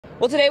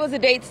Well, today was the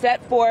date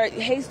set for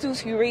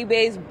Jesus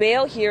Uribe's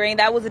bail hearing.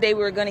 That was the day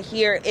we were going to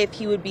hear if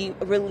he would be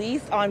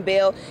released on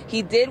bail.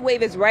 He did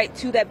waive his right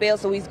to that bail,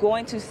 so he's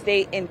going to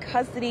stay in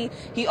custody.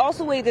 He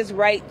also waived his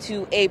right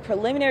to a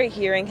preliminary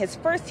hearing, his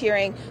first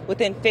hearing,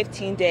 within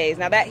 15 days.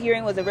 Now, that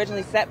hearing was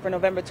originally set for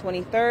November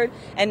 23rd,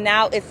 and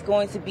now it's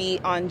going to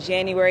be on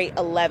January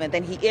 11th,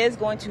 and he is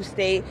going to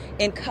stay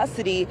in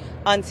custody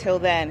until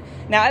then.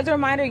 Now, as a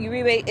reminder,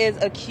 Uribe is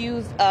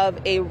accused of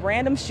a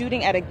random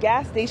shooting at a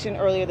gas station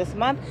earlier this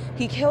month.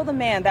 He killed a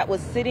man that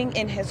was sitting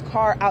in his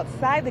car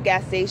outside the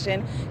gas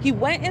station. He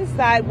went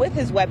inside with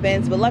his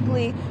weapons, but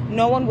luckily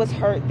no one was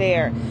hurt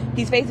there.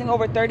 He's facing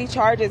over 30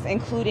 charges,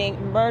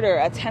 including murder,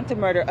 attempted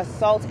murder,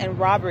 assault, and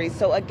robbery.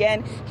 So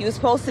again, he was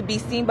supposed to be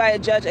seen by a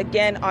judge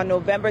again on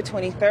November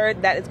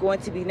 23rd. That is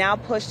going to be now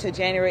pushed to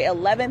January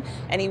 11th,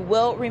 and he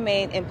will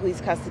remain in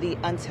police custody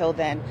until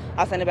then.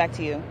 I'll send it back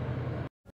to you.